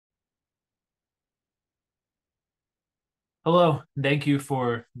Hello, thank you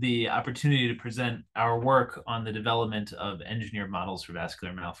for the opportunity to present our work on the development of engineered models for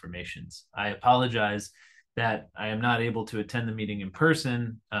vascular malformations. I apologize that I am not able to attend the meeting in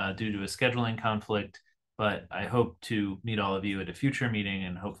person due to a scheduling conflict, but I hope to meet all of you at a future meeting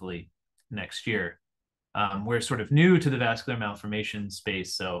and hopefully next year. We're sort of new to the vascular malformation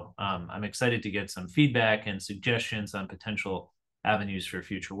space, so I'm excited to get some feedback and suggestions on potential avenues for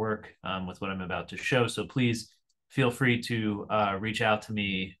future work with what I'm about to show. So please feel free to reach out to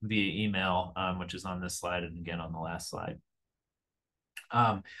me via email, which is on this slide and again on the last slide.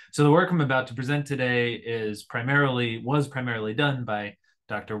 So the work I'm about to present today was primarily done by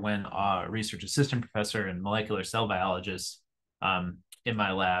Dr. Wen, research assistant professor and molecular cell biologist in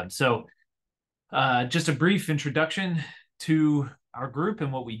my lab. So just a brief introduction to our group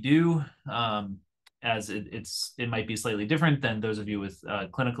and what we do, as it might be slightly different than those of you with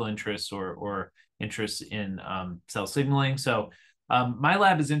clinical interests or interests in cell signaling. So my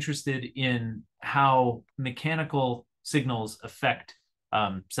lab is interested in how mechanical signals affect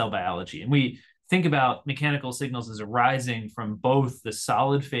cell biology. And we think about mechanical signals as arising from both the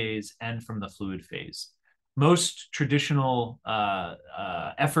solid phase and from the fluid phase. Most traditional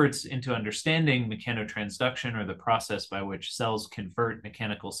efforts into understanding mechanotransduction, or the process by which cells convert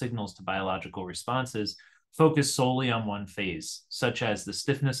mechanical signals to biological responses, focus solely on one phase, such as the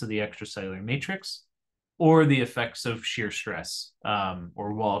stiffness of the extracellular matrix or the effects of shear stress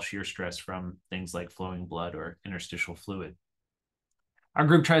or wall shear stress from things like flowing blood or interstitial fluid. Our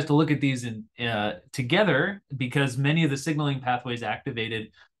group tries to look at these together because many of the signaling pathways activated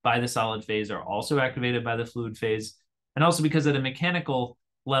by the solid phase are also activated by the fluid phase, and also because at a mechanical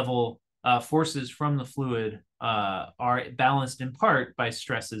level, forces from the fluid are balanced in part by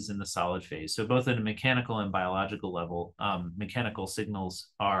stresses in the solid phase. So both at a mechanical and biological level, mechanical signals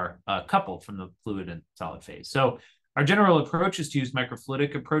are coupled from the fluid and solid phase. So our general approach is to use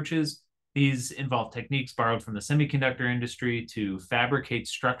microfluidic approaches. These involve techniques borrowed from the semiconductor industry to fabricate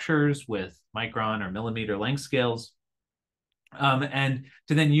structures with micron or millimeter length scales, and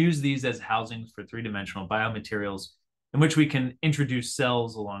to then use these as housings for three-dimensional biomaterials in which we can introduce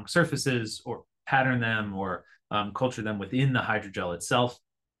cells along surfaces or pattern them or culture them within the hydrogel itself.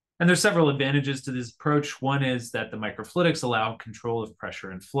 And there's several advantages to this approach. One is that the microfluidics allow control of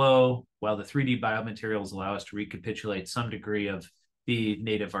pressure and flow, while the 3D biomaterials allow us to recapitulate some degree of the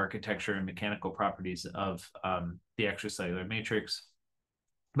native architecture and mechanical properties of the extracellular matrix.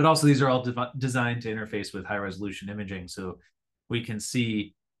 But also these are all designed to interface with high resolution imaging so we can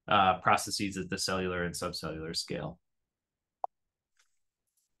see processes at the cellular and subcellular scale.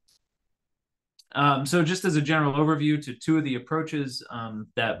 So just as a general overview to two of the approaches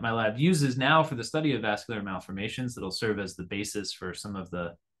that my lab uses now for the study of vascular malformations that'll serve as the basis for some of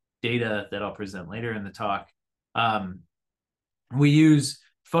the data that I'll present later in the talk. We use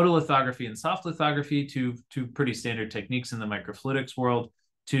photolithography and soft lithography, two pretty standard techniques in the microfluidics world,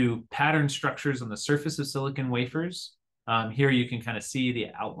 to pattern structures on the surface of silicon wafers. Here you can kind of see the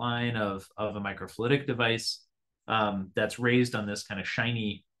outline of a microfluidic device that's raised on this kind of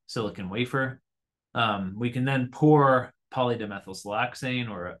shiny silicon wafer. We can then pour polydimethylsiloxane,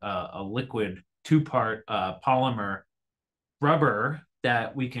 or a liquid two-part polymer rubber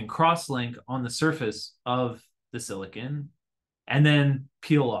that we can cross-link on the surface of the silicon and then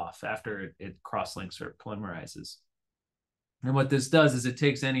peel off after it cross-links or polymerizes. And what this does is it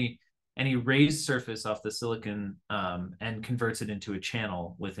takes any raised surface off the silicon and converts it into a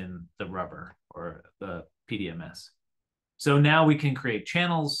channel within the rubber or the PDMS. So now we can create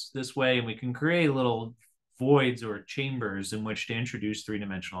channels this way, and we can create little voids or chambers in which to introduce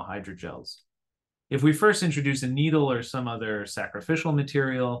three-dimensional hydrogels. If we first introduce a needle or some other sacrificial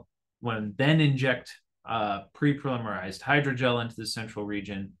material, then inject pre-polymerized hydrogel into the central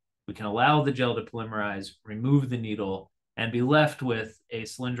region, we can allow the gel to polymerize, remove the needle, and be left with a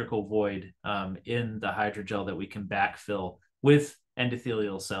cylindrical void in the hydrogel that we can backfill with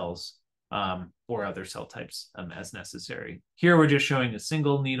endothelial cells or other cell types as necessary. Here we're just showing a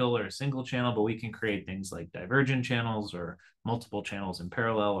single needle or a single channel, but we can create things like divergent channels or multiple channels in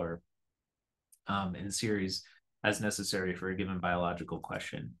parallel or in series as necessary for a given biological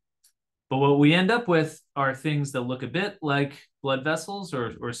question. But what we end up with are things that look a bit like blood vessels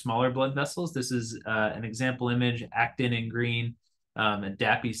or smaller blood vessels. This is an example image, actin in green, and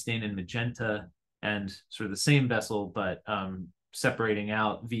DAPI stain in magenta, and sort of the same vessel, but separating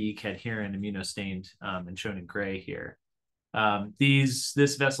out VE cadherin immunostained and shown in gray here.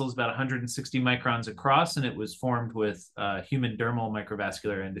 This vessel is about 160 microns across, and it was formed with human dermal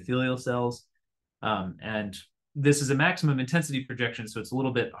microvascular endothelial cells. And this is a maximum intensity projection, so it's a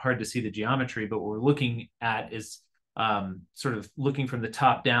little bit hard to see the geometry, but what we're looking at is sort of looking from the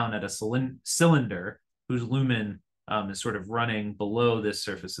top down at a cylinder whose lumen is sort of running below this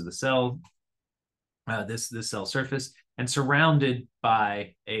surface of the cell, this cell surface, and surrounded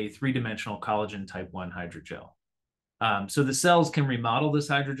by a three-dimensional collagen type 1 hydrogel. So the cells can remodel this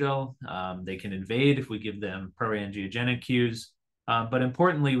hydrogel. They can invade if we give them proangiogenic cues. But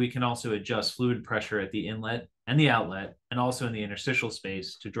importantly, we can also adjust fluid pressure at the inlet and the outlet, and also in the interstitial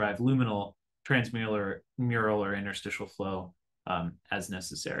space to drive luminal, transmural, or interstitial flow as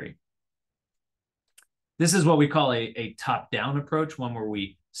necessary. This is what we call a top-down approach, one where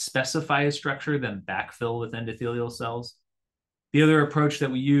we specify a structure, then backfill with endothelial cells. The other approach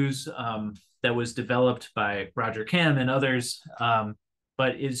that we use that was developed by Roger Cam and others,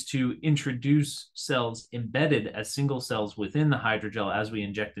 but is to introduce cells embedded as single cells within the hydrogel as we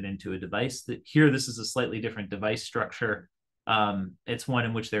inject it into a device. Here, this is a slightly different device structure. It's one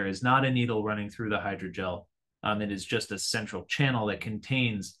in which there is not a needle running through the hydrogel. It is just a central channel that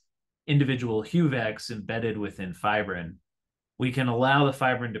contains individual HUVECs embedded within fibrin. We can allow the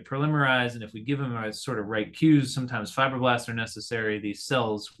fibrin to polymerize, and if we give them a sort of right cues, sometimes fibroblasts are necessary. These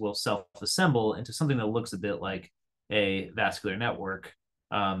cells will self-assemble into something that looks a bit like a vascular network,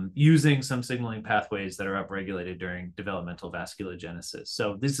 using some signaling pathways that are upregulated during developmental vasculogenesis.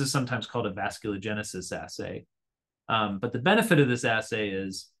 So this is sometimes called a vasculogenesis assay. But the benefit of this assay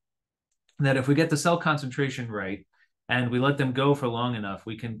is that if we get the cell concentration right, and we let them go for long enough,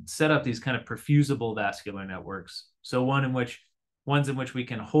 we can set up these kind of perfusible vascular networks. So ones in which we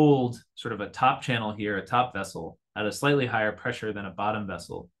can hold sort of a top channel here, a top vessel, at a slightly higher pressure than a bottom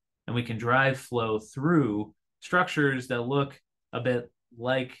vessel. And we can drive flow through structures that look a bit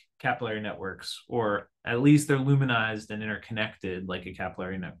like capillary networks, or at least they're luminized and interconnected like a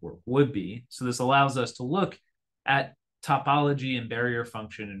capillary network would be. So this allows us to look at topology and barrier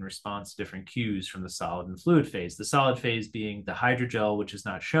function in response to different cues from the solid and fluid phase. The solid phase being the hydrogel, which is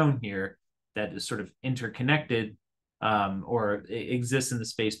not shown here, that is sort of interconnected or exists in the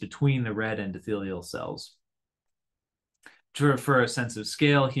space between the red endothelial cells. For a sense of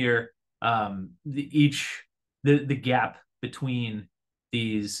scale here, the gap between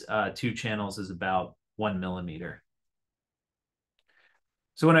these two channels is about 1 millimeter.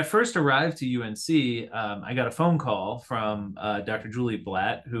 So when I first arrived to UNC, I got a phone call from Dr. Julie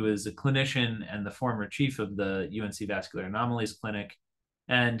Blatt, who is a clinician and the former chief of the UNC Vascular Anomalies Clinic.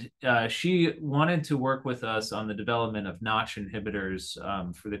 And she wanted to work with us on the development of Notch inhibitors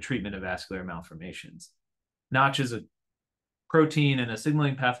for the treatment of vascular malformations. Notch is a protein and a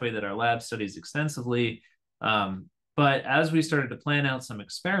signaling pathway that our lab studies extensively. But as we started to plan out some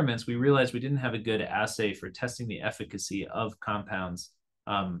experiments, we realized we didn't have a good assay for testing the efficacy of compounds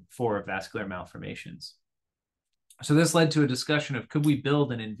for vascular malformations. So this led to a discussion of, could we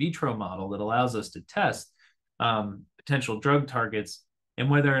build an in vitro model that allows us to test potential drug targets and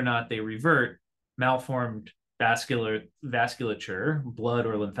whether or not they revert malformed vasculature, blood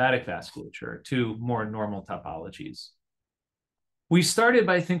or lymphatic vasculature, to more normal topologies. We started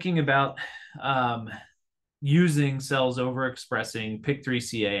by thinking about using cells overexpressing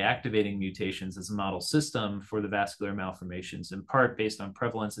PIK3CA activating mutations as a model system for the vascular malformations, in part based on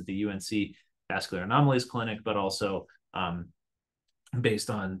prevalence at the UNC Vascular Anomalies Clinic, but also based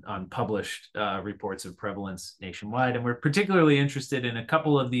on published reports of prevalence nationwide. And we're particularly interested in a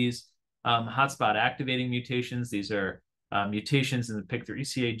couple of these hotspot activating mutations. These are mutations in the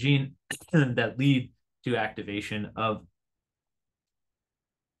PIK3CA gene that lead to activation of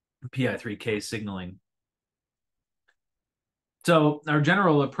PI3K signaling. So our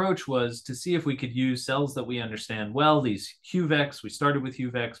general approach was to see if we could use cells that we understand well, these HUVECs. We started with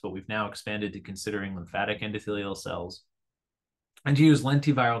HUVECs, but we've now expanded to considering lymphatic endothelial cells, and to use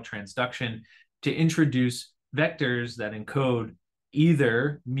lentiviral transduction to introduce vectors that encode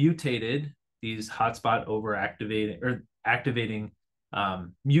either mutated, these hotspot overactivating or activating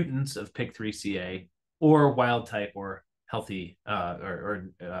mutants of PIK3CA, or wild type or healthy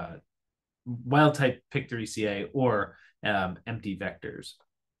wild type PIK3CA or empty vectors.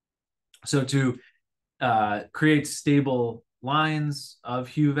 So to create stable lines of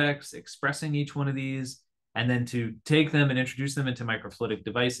HUVECs expressing each one of these, and then to take them and introduce them into microfluidic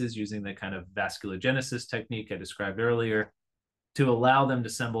devices using the kind of vasculogenesis technique I described earlier, to allow them to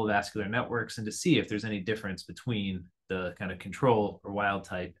assemble vascular networks and to see if there's any difference between the kind of control or wild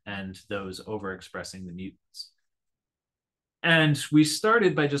type and those overexpressing the mutants. And we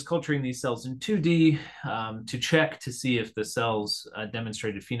started by just culturing these cells in 2D to check to see if the cells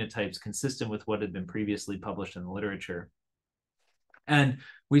demonstrated phenotypes consistent with what had been previously published in the literature. And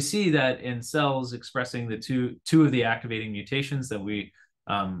we see that in cells expressing the two of the activating mutations that we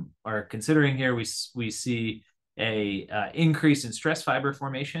are considering here, we see a increase in stress fiber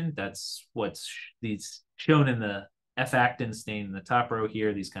formation. That's what's these shown in the F-actin stain in the top row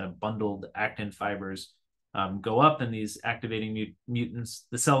here. These kind of bundled actin fibers go up in these activating mutants.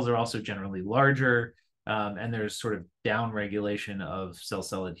 The cells are also generally larger, and there's sort of down regulation of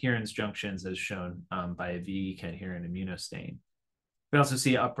cell-cell adherence junctions as shown by a V-cadherin immunostain. We also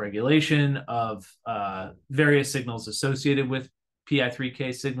see upregulation of various signals associated with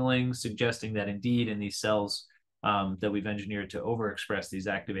PI3K signaling, suggesting that indeed in these cells that we've engineered to overexpress these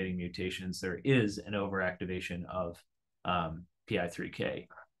activating mutations, there is an overactivation of PI3K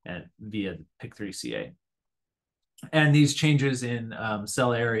and via PIK3CA. And these changes in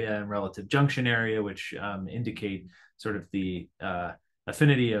cell area and relative junction area, which indicate sort of the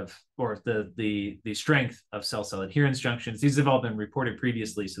affinity of, or the strength of cell-cell adherence junctions. These have all been reported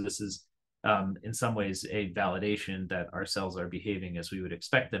previously, so this is in some ways a validation that our cells are behaving as we would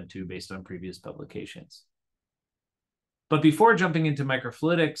expect them to based on previous publications. But before jumping into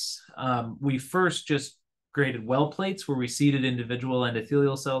microfluidics, we first just graded well plates where we seeded individual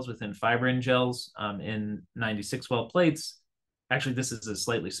endothelial cells within fibrin gels in 96 well plates. Actually, this is a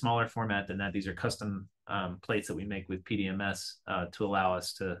slightly smaller format than that. These are custom plates that we make with PDMS to allow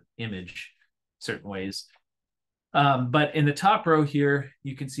us to image certain ways. But in the top row here,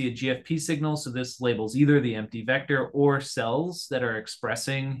 you can see a GFP signal. So this labels either the empty vector or cells that are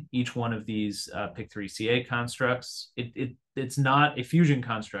expressing each one of these PIK3CA constructs. It's not a fusion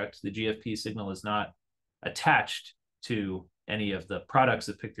construct. The GFP signal is not attached to any of the products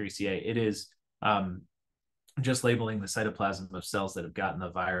of PIK3CA. It is just labeling the cytoplasm of cells that have gotten the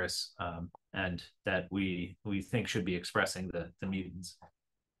virus and that we think should be expressing the mutants.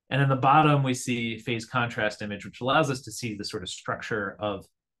 And in the bottom, we see phase contrast image, which allows us to see the sort of structure of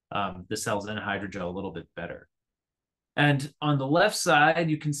the cells in hydrogel a little bit better. And on the left side,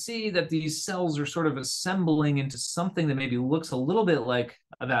 you can see that these cells are sort of assembling into something that maybe looks a little bit like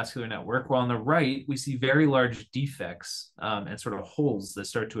a vascular network, while on the right, we see very large defects and sort of holes that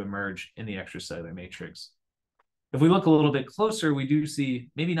start to emerge in the extracellular matrix. If we look a little bit closer, we do see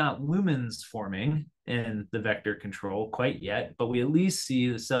maybe not lumens forming in the vector control quite yet, but we at least see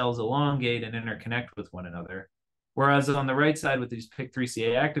the cells elongate and interconnect with one another. Whereas on the right side with these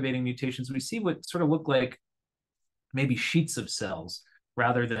PIK3CA activating mutations, we see what sort of look like maybe sheets of cells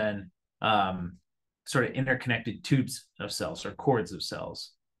rather than sort of interconnected tubes of cells or cords of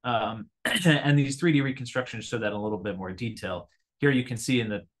cells. And these 3D reconstructions show that in a little bit more detail. Here you can see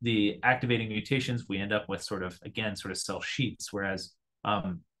in the activating mutations, we end up with sort of, again, sort of cell sheets, whereas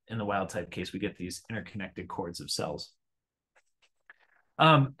in the wild type case, we get these interconnected cords of cells.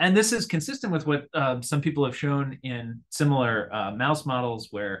 And this is consistent with what some people have shown in similar mouse models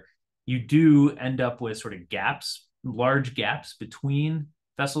where you do end up with sort of gaps, large gaps between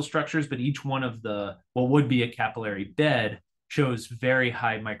vessel structures, but each one of what would be a capillary bed shows very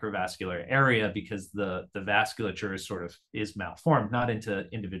high microvascular area because the vasculature is malformed, not into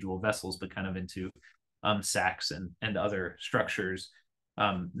individual vessels, but kind of into sacs and other structures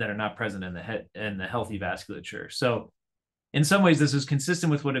that are not present in the healthy vasculature. So in some ways, this is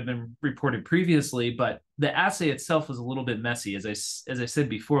consistent with what had been reported previously, but the assay itself was a little bit messy. As I said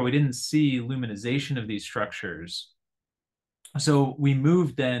before, we didn't see luminization of these structures. So we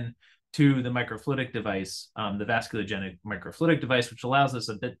moved then to the microfluidic device, the vasculogenic microfluidic device, which allows us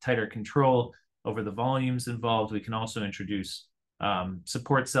a bit tighter control over the volumes involved. We can also introduce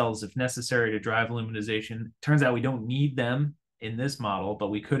support cells if necessary to drive luminization. Turns out we don't need them in this model, but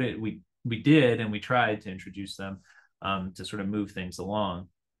we did, and we tried to introduce them to sort of move things along.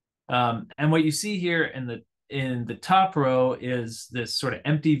 And what you see here in the top row is this sort of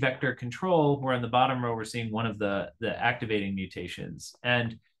empty vector control, where in the bottom row, we're seeing one of the activating mutations.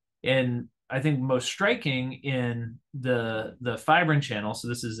 And I think most striking in the fibrin channel, so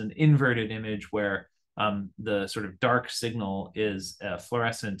this is an inverted image where the sort of dark signal is a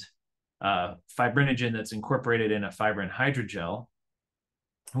fluorescent fibrinogen that's incorporated in a fibrin hydrogel.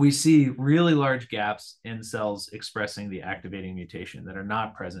 We see really large gaps in cells expressing the activating mutation that are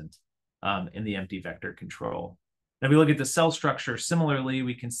not present in the empty vector control. Now, if we look at the cell structure, similarly,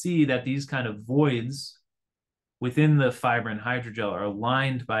 we can see that these kind of voids within the fibrin hydrogel are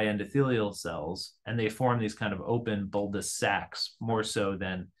lined by endothelial cells, and they form these kind of open bulbous sacs, more so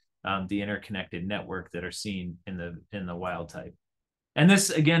than the interconnected network that are seen in the wild type. And this,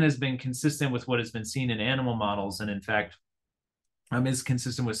 again, has been consistent with what has been seen in animal models, and in fact, is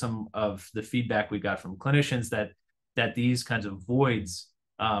consistent with some of the feedback we got from clinicians that these kinds of voids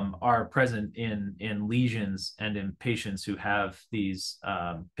are present in lesions and in patients who have these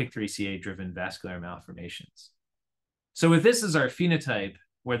PIK3CA-driven vascular malformations. So if this is our phenotype,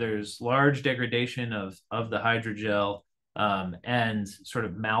 where there's large degradation of the hydrogel and sort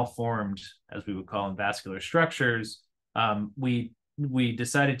of malformed, as we would call them, vascular structures, we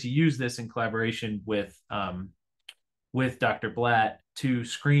decided to use this in collaboration with Dr. Blatt to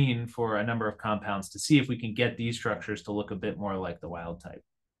screen for a number of compounds to see if we can get these structures to look a bit more like the wild type.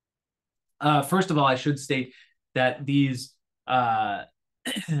 First of all, I should state that these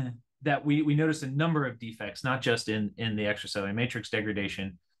that we noticed a number of defects, not just in the extracellular matrix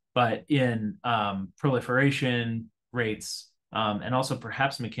degradation, but in proliferation rates, and also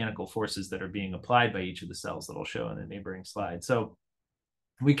perhaps mechanical forces that are being applied by each of the cells that I'll show in a neighboring slide. So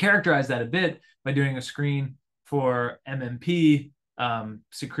we characterize that a bit by doing a screen for MMP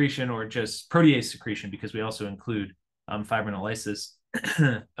secretion or just protease secretion, because we also include fibrinolysis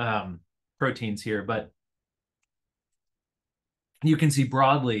proteins here. But you can see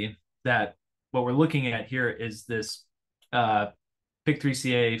broadly that what we're looking at here is this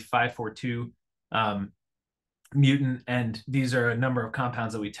PIK3CA 542 mutant, and these are a number of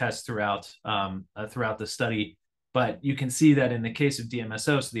compounds that we test throughout the study. But you can see that in the case of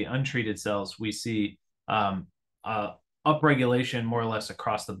DMSO, so the untreated cells, we see upregulation more or less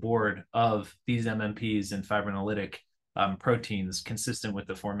across the board of these MMPs and fibrinolytic proteins, consistent with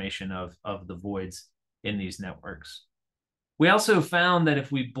the formation of the voids in these networks. We also found that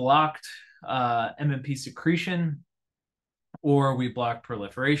if we blocked MMP secretion or we blocked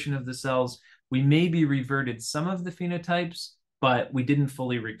proliferation of the cells, we maybe reverted some of the phenotypes, but we didn't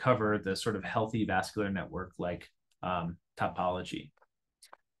fully recover the sort of healthy vascular network-like topology.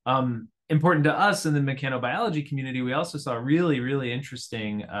 Important to us in the mechanobiology community, we also saw really, really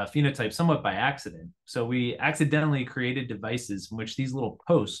interesting phenotypes somewhat by accident. So we accidentally created devices in which these little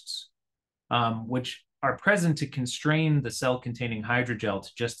posts, which are present to constrain the cell-containing hydrogel to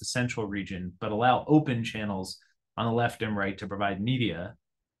just the central region, but allow open channels on the left and right to provide media.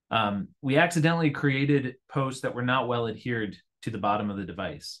 We accidentally created posts that were not well adhered to the bottom of the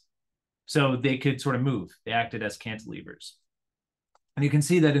device. So they could sort of move. They acted as cantilevers. And you can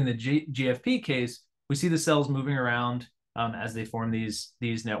see that in the GFP case, we see the cells moving around as they form these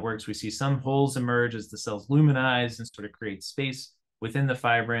networks. We see some holes emerge as the cells luminize and sort of create space within the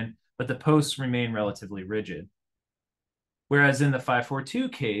fibrin, but the posts remain relatively rigid. Whereas in the 542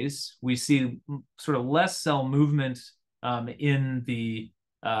 case, we see sort of less cell movement in the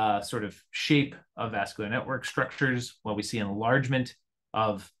sort of shape of vascular network structures, while we see enlargement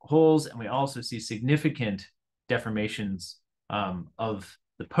of holes, and we also see significant deformations of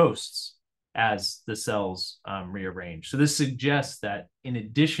the posts as the cells rearrange. So this suggests that in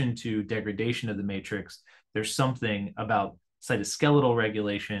addition to degradation of the matrix, there's something about cytoskeletal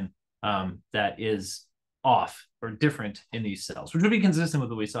regulation that is off or different in these cells, which would be consistent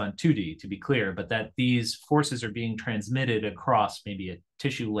with what we saw in 2D, to be clear, but that these forces are being transmitted across maybe a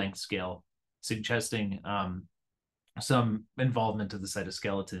tissue length scale, suggesting some involvement of the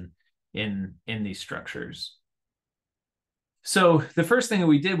cytoskeleton in these structures. So the first thing that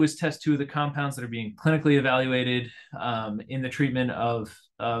we did was test two of the compounds that are being clinically evaluated in the treatment of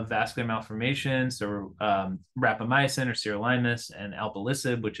vascular malformations, so rapamycin or sirolimus, and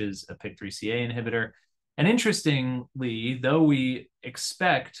alpelisib, which is a PIK3CA inhibitor. And interestingly, though we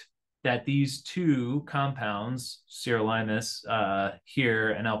expect that these two compounds, sirolimus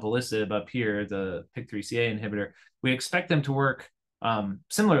here and alpelisib up here, the PIK3CA inhibitor, we expect them to work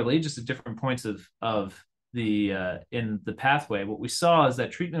similarly, just at different points of in the pathway. What we saw is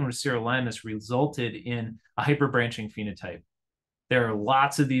that treatment with sirolimus resulted in a hyperbranching phenotype. There are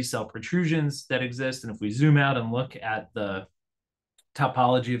lots of these cell protrusions that exist, and if we zoom out and look at the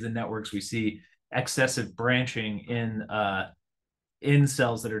topology of the networks, we see excessive branching in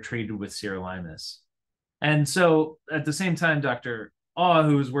cells that are treated with sirolimus. And so at the same time, Dr. Aw,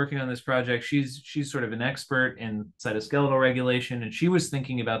 who was working on this project, she's sort of an expert in cytoskeletal regulation, and she was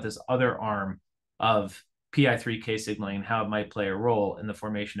thinking about this other arm of PI3K signaling and how it might play a role in the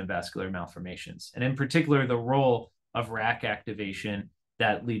formation of vascular malformations, and in particular, the role of RAC activation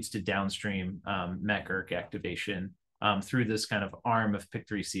that leads to downstream MEK-ERK activation through this kind of arm of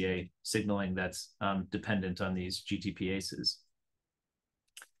PIK3CA signaling that's dependent on these GTPases.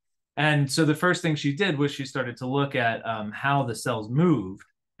 And so the first thing she did was she started to look at how the cells moved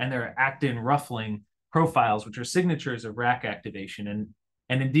and their actin ruffling profiles, which are signatures of RAC activation.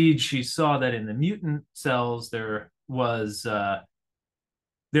 And indeed, she saw that in the mutant cells, there was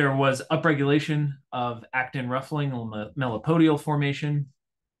upregulation of actin ruffling and melopodial formation.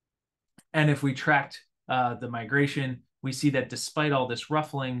 And if we tracked the migration, we see that despite all this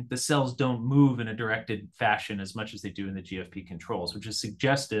ruffling, the cells don't move in a directed fashion as much as they do in the GFP controls, which is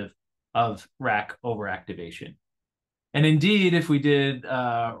suggestive of RAC overactivation. And indeed, if we did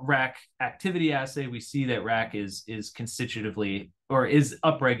RAC activity assay, we see that RAC is constitutively or is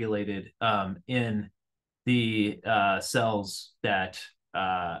upregulated in the cells that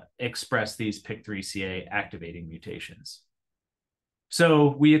express these PIK3CA activating mutations.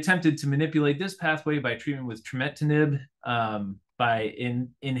 So we attempted to manipulate this pathway by treatment with trametinib, by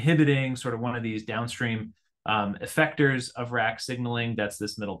inhibiting sort of one of these downstream effectors of RAC signaling. That's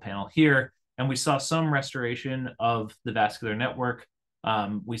this middle panel here. And we saw some restoration of the vascular network.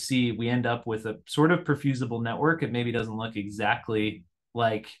 We end up with a sort of perfusible network. It maybe doesn't look exactly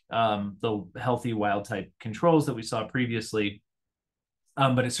like the healthy wild type controls that we saw previously,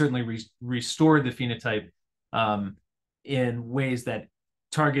 but it certainly restored the phenotype in ways that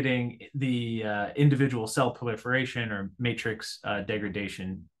targeting the individual cell proliferation or matrix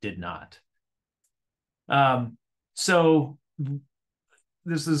degradation did not. So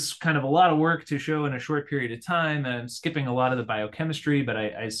this is kind of a lot of work to show in a short period of time, and I'm skipping a lot of the biochemistry, but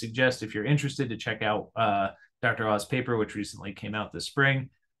I suggest if you're interested to check out Dr. Oh's paper, which recently came out this spring.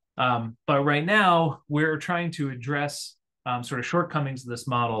 But right now, we're trying to address sort of shortcomings of this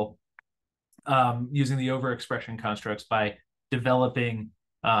model using the overexpression constructs by developing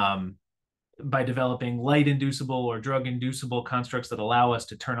light-inducible or drug-inducible constructs that allow us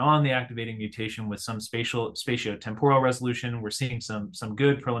to turn on the activating mutation with some spatiotemporal resolution. We're seeing some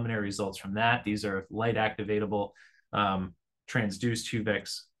good preliminary results from that. These are light-activatable transduced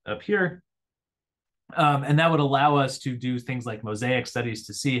HUVECs up here. And that would allow us to do things like mosaic studies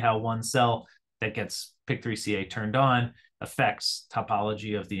to see how one cell that gets PIK3CA turned on affects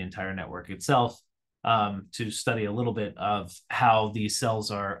topology of the entire network itself, to study a little bit of how these cells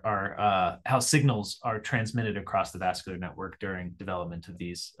how signals are transmitted across the vascular network during development of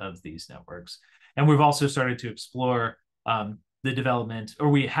these networks. And we've also started to explore the development, or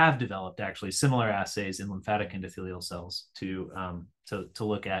we have developed actually similar assays in lymphatic endothelial cells to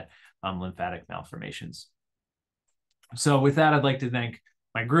look at lymphatic malformations. So with that, I'd like to thank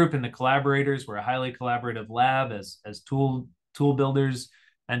my group and the collaborators. We're a highly collaborative lab as tool builders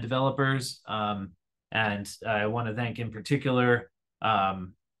and developers. And I want to thank in particular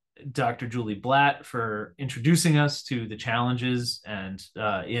Dr. Julie Blatt for introducing us to the challenges and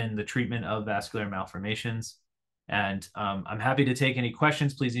in the treatment of vascular malformations. And I'm happy to take any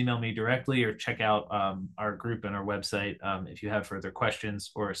questions. Please email me directly or check out our group and our website if you have further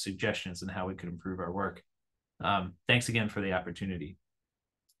questions or suggestions on how we could improve our work. Thanks again for the opportunity.